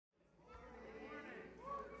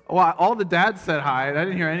Wow, all the dads said hi. I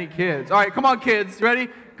didn't hear any kids. All right, come on, kids. Ready?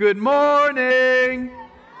 Good morning.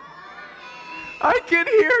 I can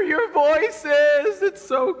hear your voices. It's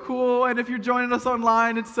so cool. And if you're joining us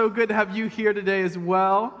online, it's so good to have you here today as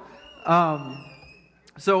well.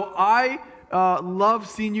 So I love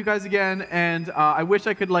seeing you guys again, and I wish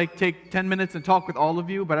I could take 10 minutes and talk with all of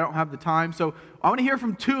you, but I don't have the time. So I want to hear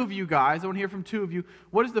from two of you guys. I want to hear from two of you.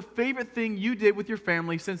 What is the favorite thing you did with your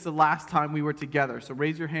family since the last time we were together? So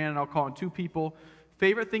raise your hand, and I'll call on two people.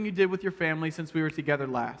 Favorite thing you did with your family since we were together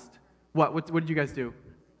last? What did you guys do?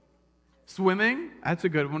 Swimming? That's a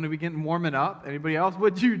good one. Are we getting warming up? Anybody else?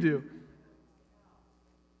 What did you do?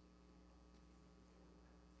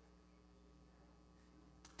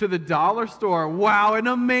 To the dollar store. Wow, an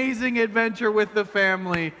amazing adventure with the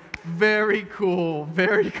family. Very cool.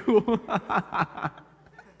 Very cool.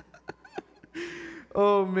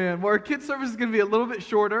 Oh, man. Well, our kids' service is going to be a little bit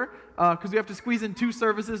shorter because we have to squeeze in 2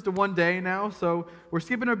 services to one day now. So we're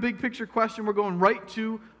skipping our big picture question. We're going right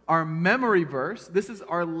to our memory verse. This is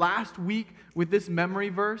our last week with this memory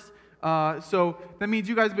verse. So that means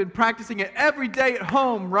you guys have been practicing it every day at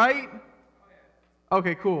home, right?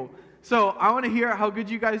 Okay, cool. So I want to hear how good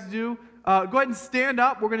you guys do. Go ahead and stand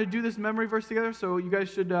up. We're going to do this memory verse together, so you guys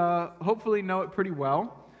should hopefully know it pretty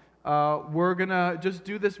well. We're going to just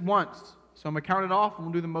do this once. So I'm going to count it off, and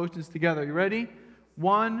we'll do the motions together. You ready?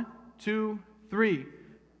 1, 2, 3.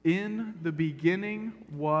 In the beginning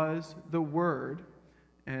was the Word,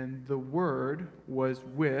 and the Word was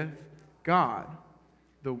with God.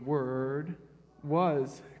 The Word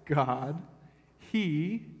was God.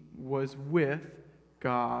 He was with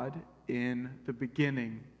God in the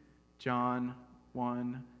beginning. John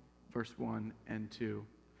 1, verse 1 and 2.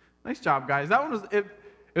 Nice job, guys. That one was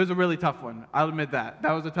it was a really tough one. I'll admit that.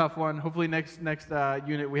 That was a tough one. Hopefully next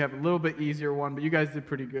unit we have a little bit easier one, but you guys did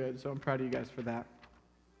pretty good, so I'm proud of you guys for that.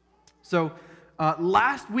 So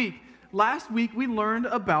last week we learned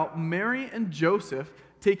about Mary and Joseph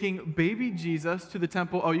taking baby Jesus to the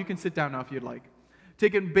temple. Oh, you can sit down now if you'd like.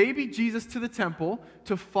 Taking baby Jesus to the temple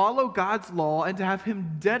to follow God's law and to have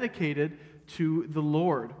him dedicated to the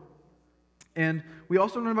Lord. And we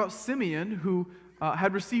also learned about Simeon, who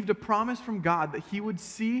had received a promise from God that he would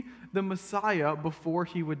see the Messiah before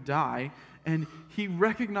he would die. And he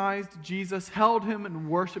recognized Jesus, held him, and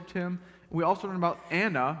worshiped him. We also learned about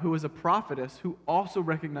Anna, who was a prophetess, who also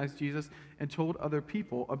recognized Jesus and told other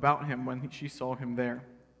people about him when she saw him there.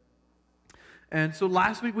 And so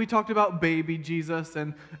last week we talked about baby Jesus,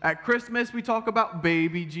 and at Christmas we talk about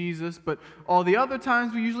baby Jesus, but all the other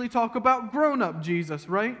times we usually talk about grown-up Jesus,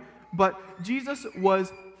 right? But Jesus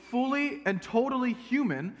was fully and totally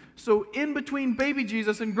human, so in between baby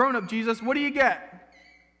Jesus and grown-up Jesus, what do you get?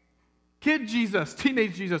 Kid Jesus,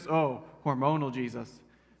 teenage Jesus, oh, hormonal Jesus.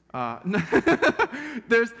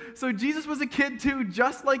 So Jesus was a kid too,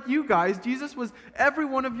 just like you guys. Jesus was every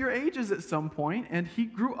one of your ages at some point, and he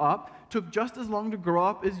grew up, took just as long to grow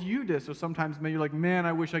up as you did. So sometimes maybe you're like, man,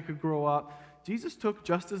 I wish I could grow up. Jesus took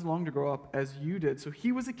just as long to grow up as you did. So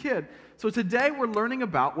he was a kid. So today we're learning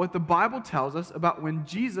about what the Bible tells us about when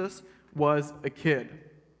Jesus was a kid.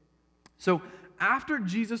 So after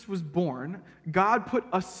Jesus was born, God put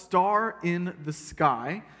a star in the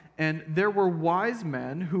sky, and there were wise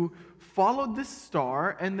men who followed this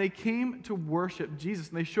star, and they came to worship Jesus.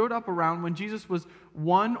 And they showed up around when Jesus was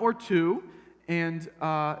 1 or 2, and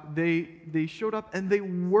they showed up and they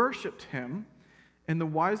worshiped him. And the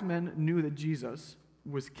wise men knew that Jesus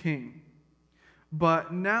was king.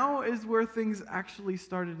 But now is where things actually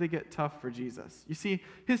started to get tough for Jesus. You see,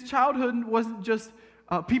 his childhood wasn't just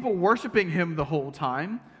people worshiping him the whole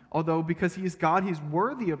time, although because he is God, he's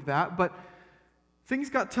worthy of that, but things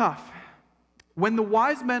got tough. When the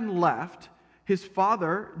wise men left, his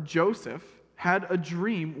father, Joseph, had a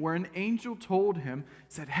dream where an angel told him,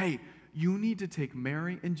 said, hey, you need to take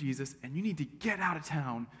Mary and Jesus and you need to get out of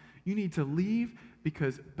town. You need to leave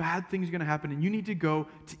because bad things are going to happen, and you need to go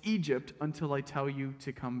to Egypt until I tell you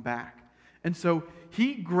to come back. And so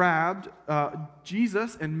he grabbed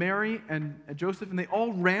Jesus and Mary and Joseph, and they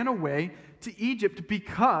all ran away to Egypt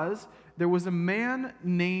because there was a man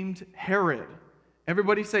named Herod.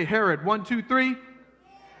 Everybody say Herod. 1, 2, 3.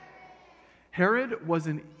 Herod was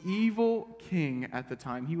an evil king at the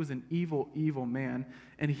time. He was an evil, evil man,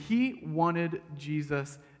 and he wanted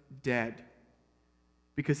Jesus dead,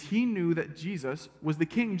 because he knew that Jesus was the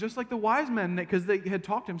king, just like the wise men, because they had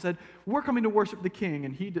talked to him, said, we're coming to worship the king,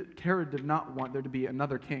 and Herod did not want there to be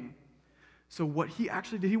another king. So what he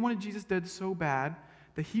actually did, he wanted Jesus dead so bad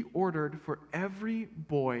that he ordered for every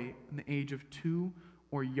boy in the age of 2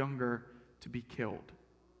 or younger to be killed.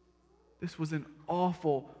 This was an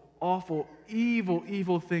awful, awful, evil,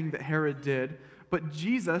 evil thing that Herod did. But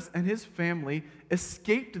Jesus and his family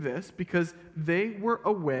escaped this because they were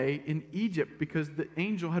away in Egypt because the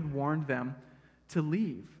angel had warned them to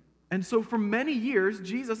leave. And so for many years,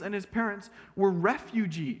 Jesus and his parents were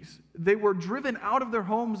refugees. They were driven out of their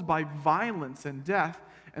homes by violence and death,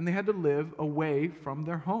 and they had to live away from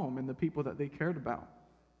their home and the people that they cared about.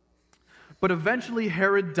 But eventually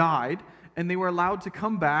Herod died, and they were allowed to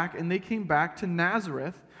come back, and they came back to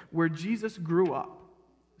Nazareth, where Jesus grew up.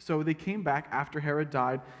 So they came back after Herod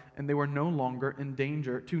died, and they were no longer in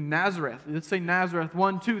danger to Nazareth. Let's say Nazareth.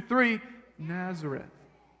 1, 2, 3. Nazareth.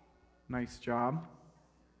 Nice job.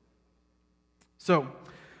 So,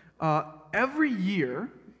 every year,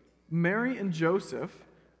 Mary and Joseph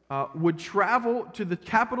would travel to the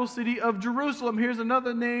capital city of Jerusalem. Here's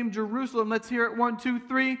another name, Jerusalem. Let's hear it. 1, 2,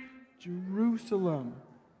 3. Jerusalem.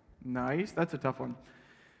 Nice. That's a tough one.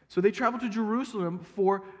 So they traveled to Jerusalem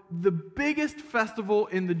for the biggest festival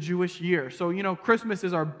in the Jewish year. So, Christmas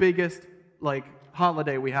is our biggest,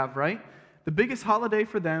 holiday we have, right? The biggest holiday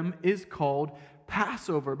for them is called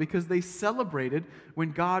Passover because they celebrated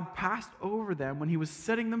when God passed over them when he was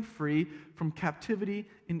setting them free from captivity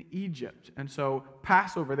in Egypt. And so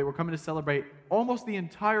Passover, they were coming to celebrate. Almost the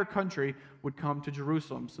entire country would come to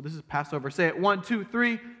Jerusalem. So this is Passover. Say it. 1, 2,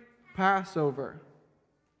 3. Passover.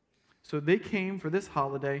 So they came for this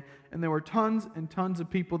holiday, and there were tons and tons of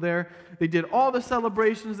people there. They did all the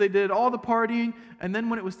celebrations, they did all the partying, and then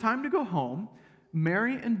when it was time to go home,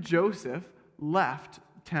 Mary and Joseph left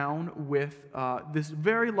town with this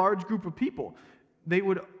very large group of people.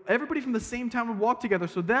 Everybody from the same town would walk together,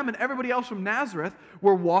 so them and everybody else from Nazareth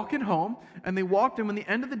were walking home, and they walked, and when the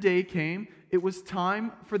end of the day came, it was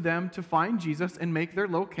time for them to find Jesus and make their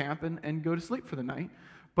little camp and go to sleep for the night.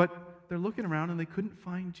 But they're looking around and they couldn't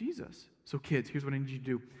find Jesus. So kids, here's what I need you to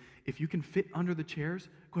do. If you can fit under the chairs,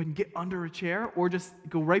 go ahead and get under a chair or just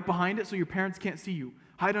go right behind it so your parents can't see you.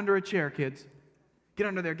 Hide under a chair, kids. Get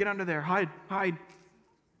under there, hide.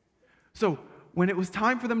 So when it was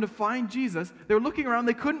time for them to find Jesus, they were looking around,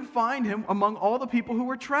 they couldn't find him among all the people who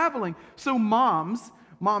were traveling. So moms,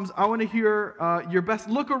 I want to hear your best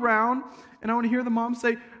look around, and I want to hear the mom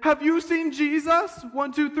say, "Have you seen Jesus?"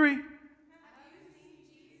 1, 2, 3.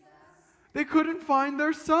 They couldn't find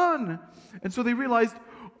their son. And so they realized,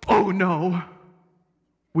 oh no,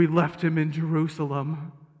 we left him in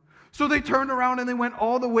Jerusalem. So they turned around and they went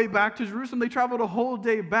all the way back to Jerusalem. They traveled a whole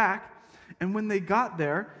day back. And when they got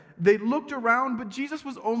there, they looked around, but Jesus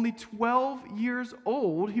was only 12 years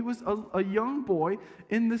old. He was a young boy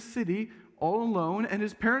in the city all alone. And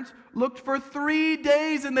his parents looked for 3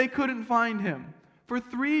 days and they couldn't find him. For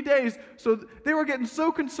 3 days. So they were getting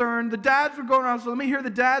so concerned. The dads were going around. So let me hear the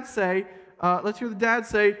dad say, let's hear the dad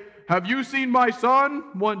say, "Have you seen my son?"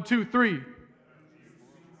 1, 2, 3.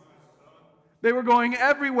 They were going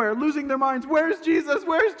everywhere, losing their minds. Where's Jesus?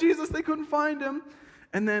 Where's Jesus? They couldn't find him.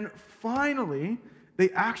 And then finally, they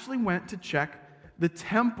actually went to check the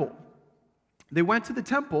temple. They went to the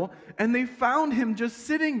temple, and they found him just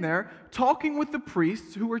sitting there talking with the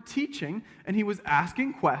priests who were teaching, and he was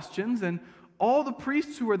asking questions, and all the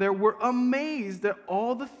priests who were there were amazed at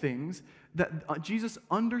all the things that Jesus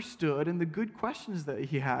understood and the good questions that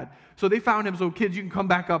he had. So they found him. So kids, you can come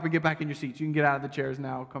back up and get back in your seats. You can get out of the chairs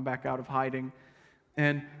now, come back out of hiding.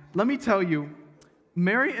 And let me tell you,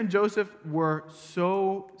 Mary and Joseph were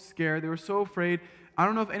so scared. They were so afraid. I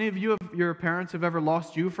don't know if any of your parents have ever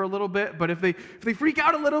lost you for a little bit, but if they freak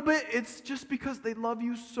out a little bit, it's just because they love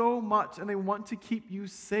you so much and they want to keep you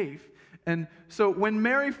safe. And so when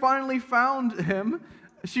Mary finally found him,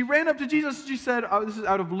 she ran up to Jesus. She said, this is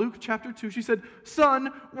out of Luke chapter 2. She said,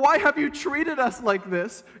 "Son, why have you treated us like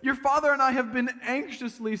this? Your father and I have been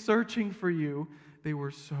anxiously searching for you." They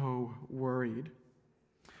were so worried.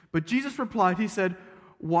 But Jesus replied, he said,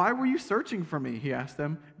 "Why were you searching for me?" He asked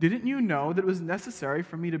them. "Didn't you know that it was necessary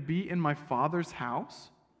for me to be in my Father's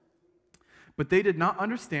house?" But they did not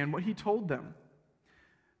understand what he told them.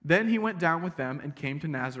 Then he went down with them and came to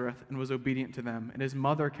Nazareth and was obedient to them. And his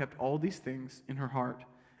mother kept all these things in her heart.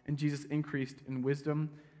 And Jesus increased in wisdom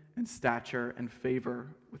and stature and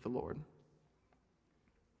favor with the Lord.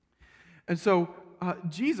 And so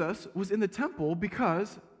Jesus was in the temple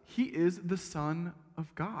because he is the Son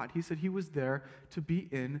of God. He said he was there to be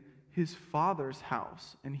in his Father's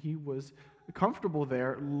house. And he was comfortable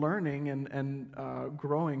there learning and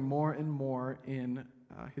growing more and more in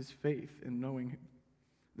his faith and knowing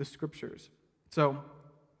the Scriptures. So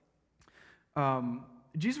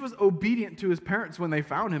Jesus was obedient to his parents when they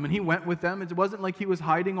found him, and he went with them. It wasn't like he was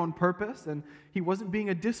hiding on purpose, and he wasn't being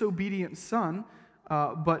a disobedient son,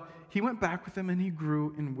 but he went back with them, and he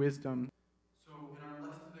grew in wisdom. So in our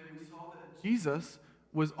lesson today, we Jesus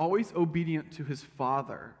was always obedient to his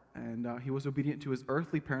Father, and he was obedient to his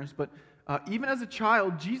earthly parents, but even as a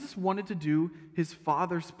child, Jesus wanted to do his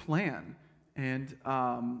Father's plan. And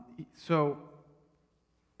so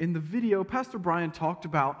in the video, Pastor Brian talked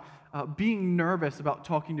about being nervous about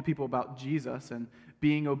talking to people about Jesus and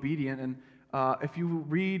being obedient. And if you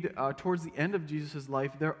read towards the end of Jesus'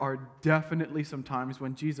 life, there are definitely some times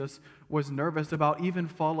when Jesus was nervous about even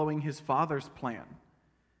following his Father's plan.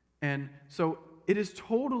 And so it is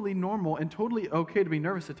totally normal and totally okay to be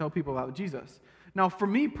nervous to tell people about Jesus. Now, for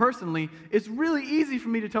me personally, it's really easy for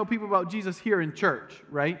me to tell people about Jesus here in church,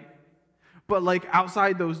 right? But like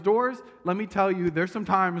outside those doors, let me tell you, there's some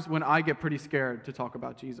times when I get pretty scared to talk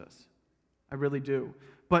about Jesus. I really do.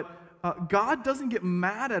 But God doesn't get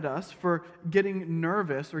mad at us for getting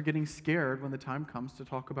nervous or getting scared when the time comes to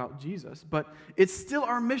talk about Jesus. But it's still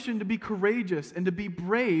our mission to be courageous and to be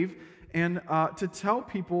brave and to tell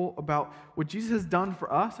people about what Jesus has done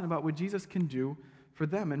for us and about what Jesus can do for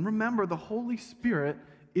them. And remember, the Holy Spirit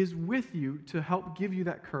is with you to help give you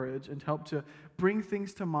that courage and help to bring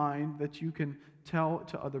things to mind that you can tell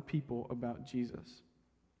to other people about Jesus.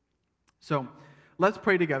 So let's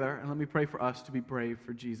pray together, and let me pray for us to be brave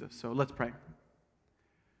for Jesus. So let's pray.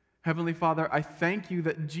 Heavenly Father, I thank you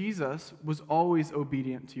that Jesus was always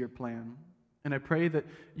obedient to your plan. And I pray that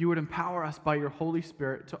you would empower us by your Holy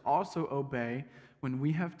Spirit to also obey when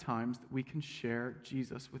we have times that we can share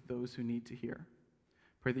Jesus with those who need to hear.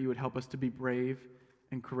 Pray that you would help us to be brave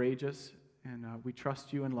and courageous, and we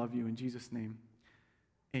trust you and love you in Jesus' name.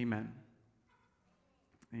 Amen.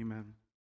 Amen.